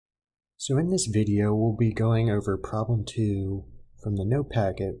So in this video, we'll be going over problem 2 from the note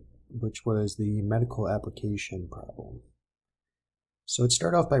packet, which was the medical application problem. So let's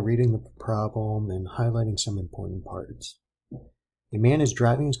start off by reading the problem and highlighting some important parts. A man is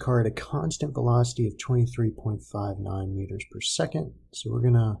driving his car at a constant velocity of 23.59 meters per second. So we're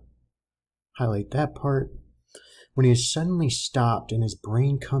going to highlight that part. When he is suddenly stopped and his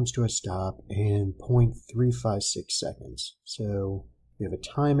brain comes to a stop in 0.356 seconds. So we have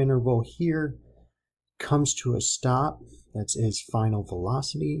a time interval here, comes to a stop, that's his final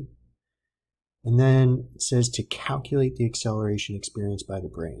velocity, and then it says to calculate the acceleration experienced by the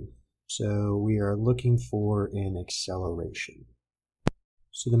brain. So we are looking for an acceleration.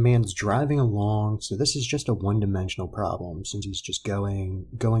 So the man's driving along, so this is just a one-dimensional problem since he's just going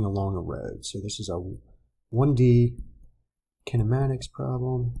along a road. So this is a 1D kinematics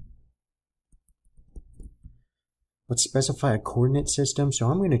problem. Let's specify a coordinate system. So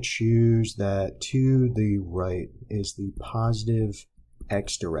I'm going to choose that to the right is the positive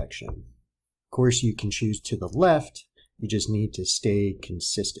x direction. Of course, you can choose to the left. You just need to stay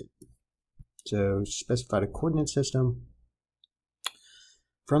consistent. So specify a coordinate system.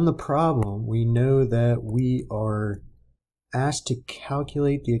 From the problem, we know that we are asked to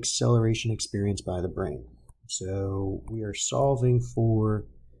calculate the acceleration experienced by the brain. So we are solving for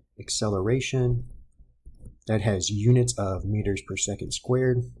acceleration that has units of meters per second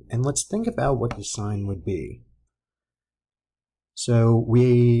squared. And let's think about what the sign would be. So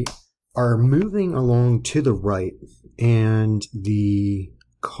we are moving along to the right and the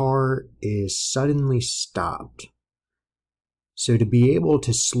car is suddenly stopped. So to be able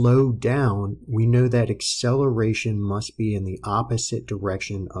to slow down, we know that acceleration must be in the opposite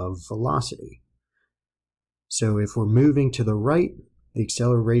direction of velocity. So if we're moving to the right, the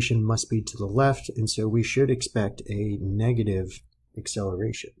acceleration must be to the left, and so we should expect a negative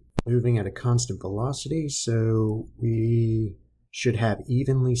acceleration. Moving at a constant velocity, so we should have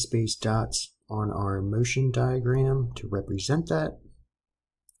evenly spaced dots on our motion diagram to represent that.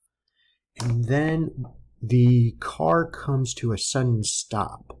 And then the car comes to a sudden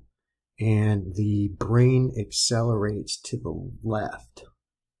stop, and the brain accelerates to the left.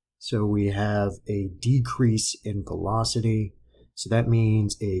 So we have a decrease in velocity. So that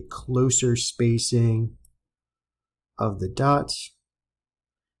means a closer spacing of the dots.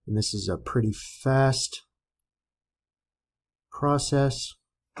 And this is a pretty fast process.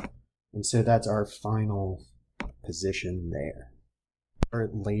 And so that's our final position there.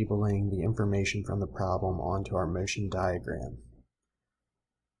 Start labeling the information from the problem onto our motion diagram.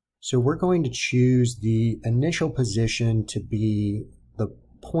 So we're going to choose the initial position to be the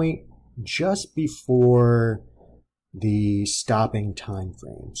point just before the stopping time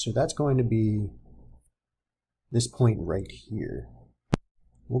frame. So that's going to be this point right here.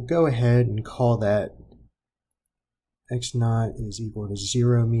 We'll go ahead and call that x naught is equal to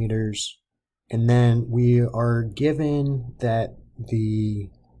 0 meters. And then we are given that the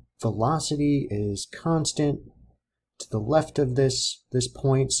velocity is constant to the left of this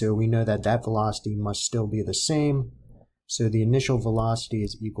point. So we know that that velocity must still be the same. So the initial velocity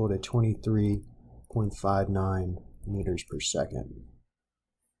is equal to 23.59 meters per second.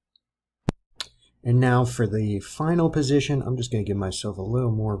 And now for the final position, I'm just going to give myself a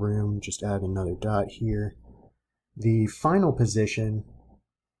little more room, just add another dot here. The final position,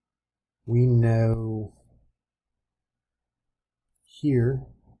 we know here,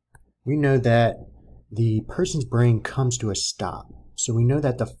 we know that the person's brain comes to a stop. So we know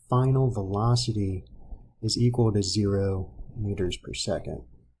that the final velocity is equal to 0 meters per second.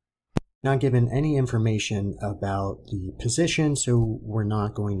 Not given any information about the position, so we're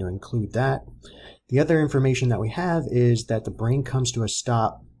not going to include that. The other information that we have is that the brain comes to a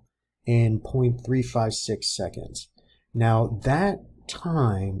stop in 0.356 seconds. Now that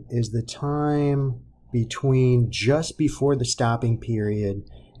time is the time between just before the stopping period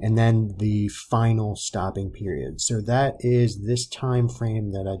and then the final stopping period. So that is this time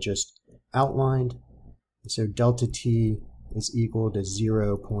frame that I just outlined. So delta t is equal to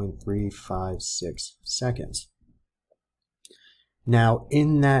 0.356 seconds. Now,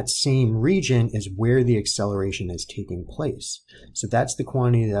 in that same region is where the acceleration is taking place. So that's the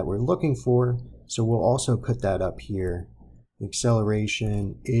quantity that we're looking for. So we'll also put that up here. The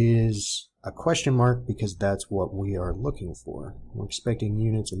acceleration is a question mark because that's what we are looking for. We're expecting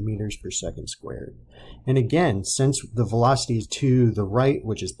units of meters per second squared. And again, since the velocity is to the right,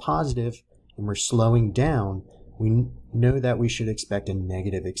 which is positive, and we're slowing down, we know that we should expect a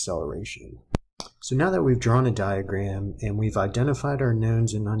negative acceleration. So now that we've drawn a diagram and we've identified our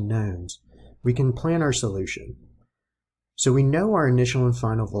knowns and unknowns, we can plan our solution. So we know our initial and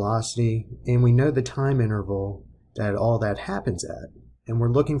final velocity, and we know the time interval that all that happens at, and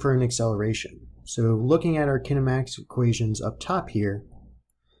we're looking for an acceleration. So looking at our kinematics equations up top here,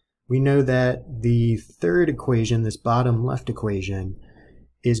 we know that the third equation, this bottom left equation,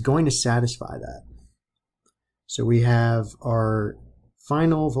 is going to satisfy that. So we have our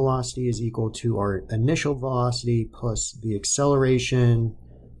final velocity is equal to our initial velocity plus the acceleration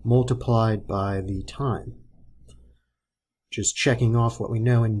multiplied by the time. Just checking off what we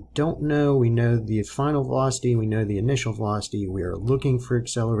know and don't know. We know the final velocity, we know the initial velocity, we are looking for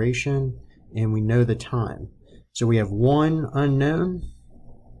acceleration, and we know the time. So we have one unknown,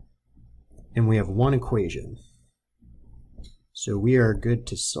 and we have one equation. So we are good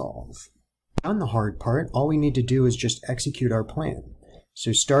to solve. On the hard part, all we need to do is just execute our plan.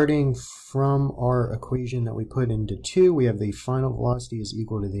 So starting from our equation that we put into 2, we have the final velocity is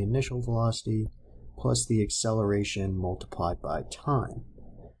equal to the initial velocity plus the acceleration multiplied by time.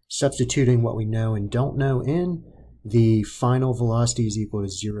 Substituting what we know and don't know in, the final velocity is equal to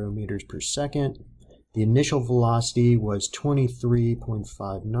 0 meters per second. The initial velocity was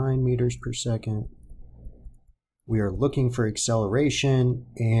 23.59 meters per second. We are looking for acceleration,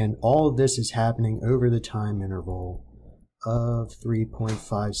 and all of this is happening over the time interval of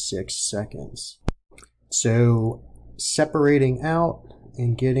 3.56 seconds. So separating out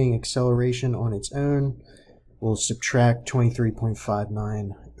and getting acceleration on its own, we'll subtract 23.59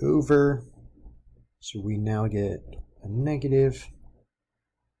 over. So we now get a negative,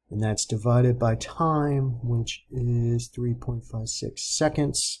 and that's divided by time, which is 3.56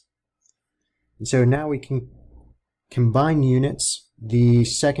 seconds. And so now we can combine units. The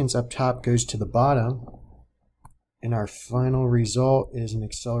seconds up top goes to the bottom, and our final result is an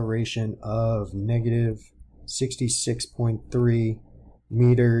acceleration of negative 66.3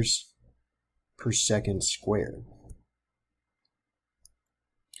 meters per second squared.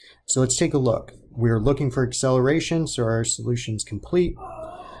 So let's take a look. We're looking for acceleration, so our solution's complete.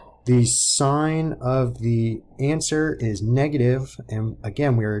 The sign of the answer is negative, and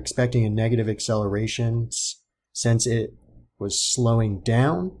again, we are expecting a negative acceleration since it was slowing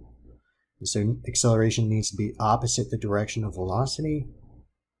down. And so acceleration needs to be opposite the direction of velocity.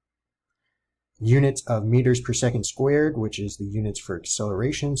 Units of meters per second squared, which is the units for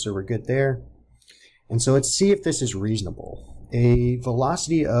acceleration, so we're good there. And so let's see if this is reasonable. A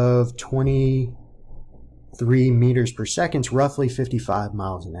velocity of 23 meters per second is roughly 55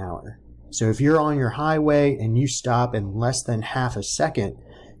 miles an hour. So if you're on your highway and you stop in less than half a second,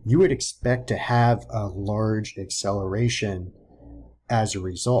 you would expect to have a large acceleration as a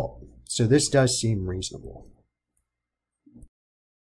result. So this does seem reasonable.